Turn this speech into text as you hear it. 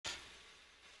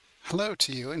Hello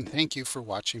to you and thank you for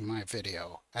watching my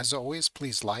video. As always,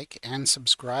 please like and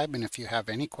subscribe, and if you have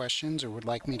any questions or would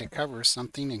like me to cover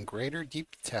something in greater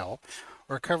detail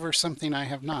or cover something I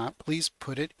have not, please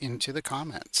put it into the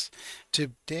comments.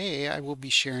 Today I will be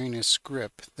sharing a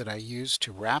script that I use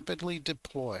to rapidly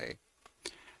deploy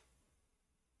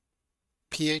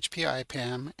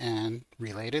phpIPAM and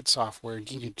related software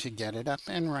needed to get it up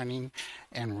and running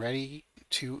and ready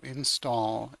to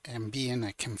install and be in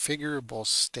a configurable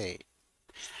state.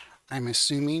 I'm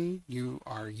assuming you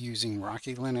are using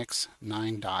Rocky Linux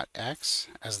 9.x,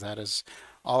 as that is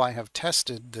all I have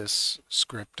tested this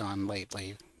script on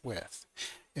lately with.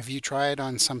 If you try it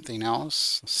on something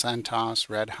else, CentOS,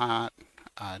 Red Hat,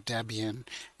 Debian,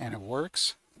 and it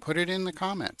works, put it in the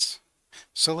comments.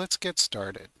 So let's get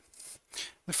started.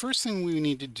 The first thing we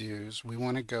need to do is we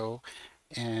want to go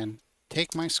and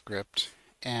take my script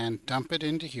and dump it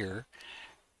into here,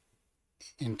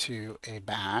 into a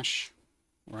bash,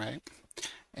 right?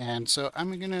 And so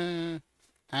I'm going to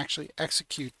actually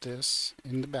execute this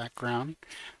in the background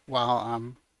while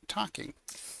I'm talking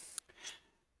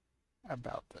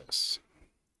about this.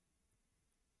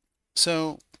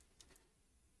 So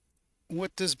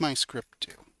what does my script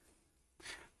do?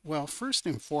 Well, first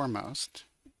and foremost,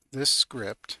 this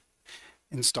script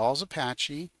installs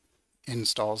Apache,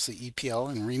 installs the EPL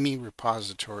and README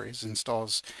repositories,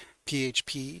 installs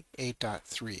PHP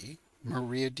 8.3,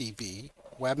 MariaDB,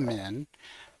 webmin,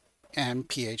 and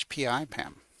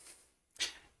phpIPAM.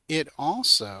 It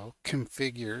also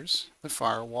configures the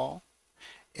firewall.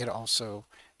 It also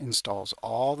installs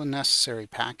all the necessary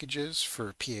packages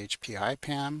for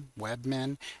phpIPAM,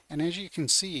 webmin, and as you can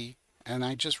see, and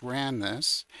I just ran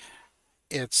this,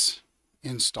 it's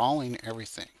installing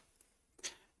everything.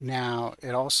 Now,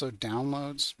 it also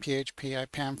downloads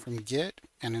phpIPAM from Git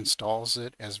and installs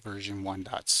it as version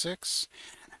 1.6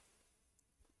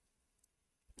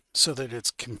 so that it's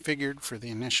configured for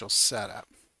the initial setup.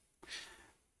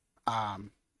 The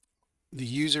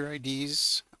user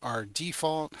IDs are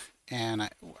default, and I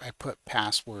put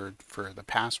password for the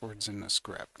passwords in the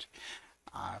script.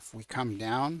 If we come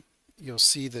down, you'll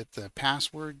see that the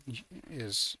password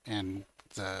is, and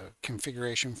the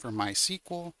configuration for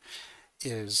MySQL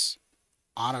is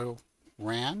auto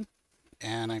ran,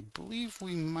 and I believe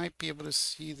we might be able to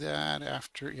see that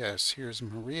after. Yes, here's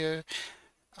Maria,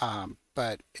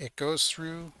 but it goes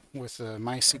through with the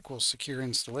MySQL secure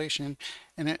installation,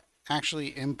 and it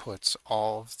actually inputs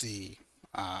all of the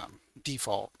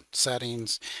default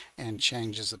settings and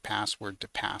changes the password to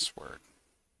password.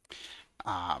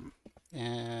 And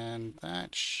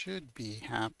that should be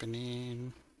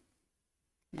happening.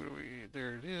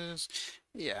 There it is.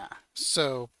 Yeah,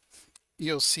 so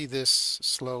you'll see this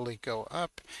slowly go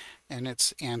up and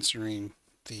it's answering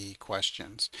the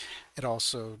questions. It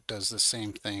also does the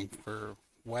same thing for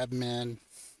webmin,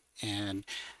 and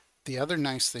the other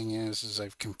nice thing is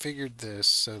I've configured this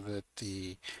so that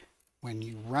when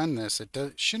you run this, it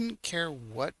shouldn't care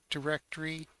what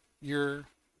directory you're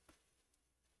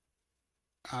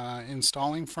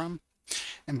installing from.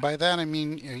 And by that I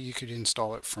mean you could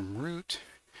install it from root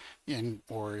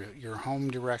or your home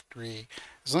directory,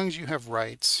 as long as you have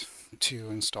rights to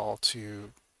install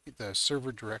to the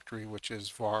server directory, which is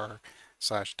var/www,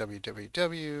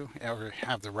 or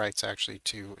have the rights actually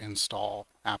to install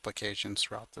applications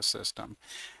throughout the system.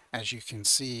 As you can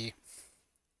see,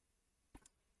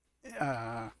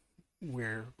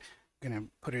 we're going to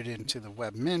put it into the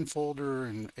webmin folder,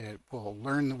 and it will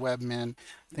learn the webmin.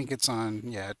 I think it's on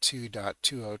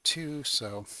 2.202,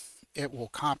 so it will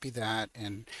copy that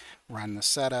and run the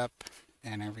setup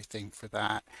and everything for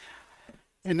that.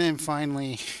 And then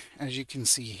finally, as you can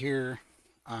see here,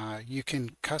 you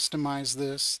can customize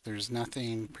this. There's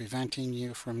nothing preventing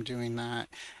you from doing that.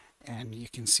 And you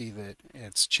can see that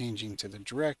it's changing to the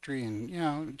directory,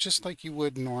 and just like you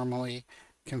would normally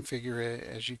configure it.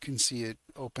 As you can see, it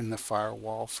opened the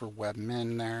firewall for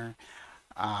webmin there.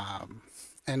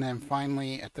 And then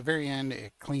finally, at the very end,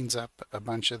 it cleans up a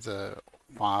bunch of the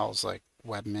files like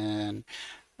webmin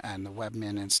and the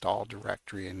webmin install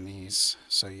directory in these,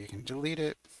 so you can delete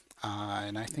it.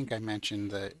 And I think I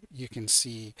mentioned that you can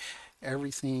see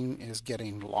everything is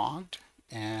getting logged,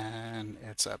 and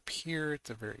it's up here at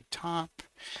the very top.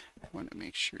 I want to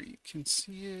make sure you can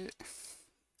see it.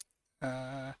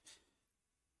 Where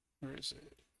is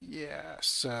it? Yeah,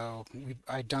 so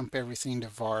I dump everything to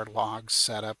var log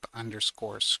setup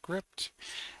 _script,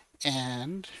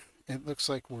 and it looks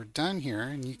like we're done here.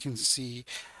 And you can see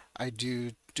I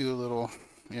do a little,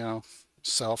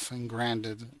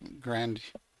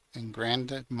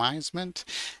 self-aggrandizement.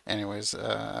 Anyways,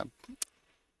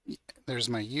 there's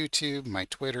my YouTube, my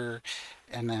Twitter,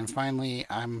 and then finally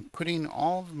I'm putting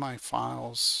all of my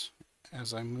files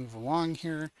as I move along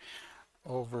here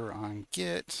over on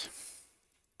Git,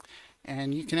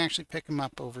 and you can actually pick them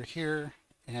up over here.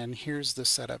 And here's the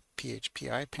setup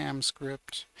phpIPAM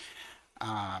script.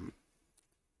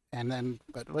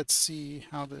 But let's see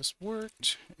how this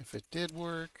worked. If it did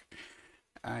work,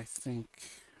 I think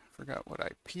I forgot what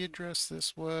IP address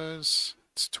this was.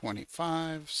 It's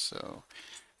 25, so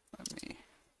let me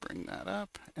bring that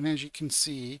up. And as you can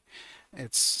see,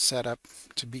 it's set up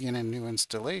to begin a new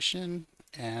installation.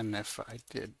 And if I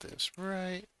did this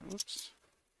right, whoops,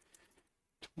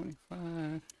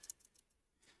 25,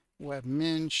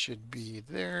 webmin should be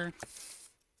there.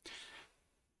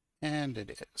 And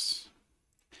it is.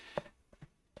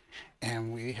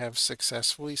 And we have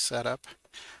successfully set up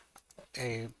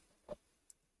a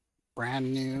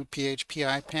brand new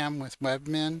phpIPAM with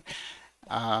webmin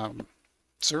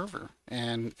server,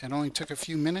 and it only took a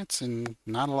few minutes and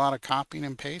not a lot of copying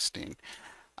and pasting.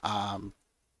 I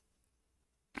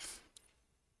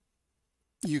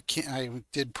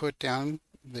did put down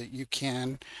that you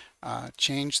can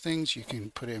change things. You can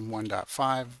put in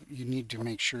 1.5. You need to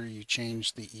make sure you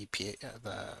change the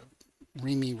the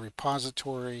README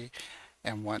repository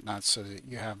and whatnot so that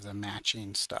you have the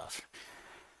matching stuff.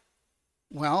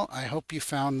 Well, I hope you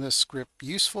found this script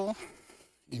useful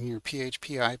in your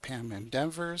phpIPAM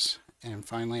endeavors. And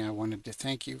finally, I wanted to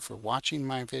thank you for watching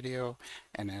my video.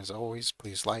 And as always,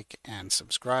 please like and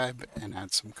subscribe and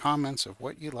add some comments of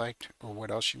what you liked or what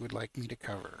else you would like me to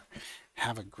cover.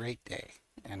 Have a great day,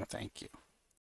 and thank you.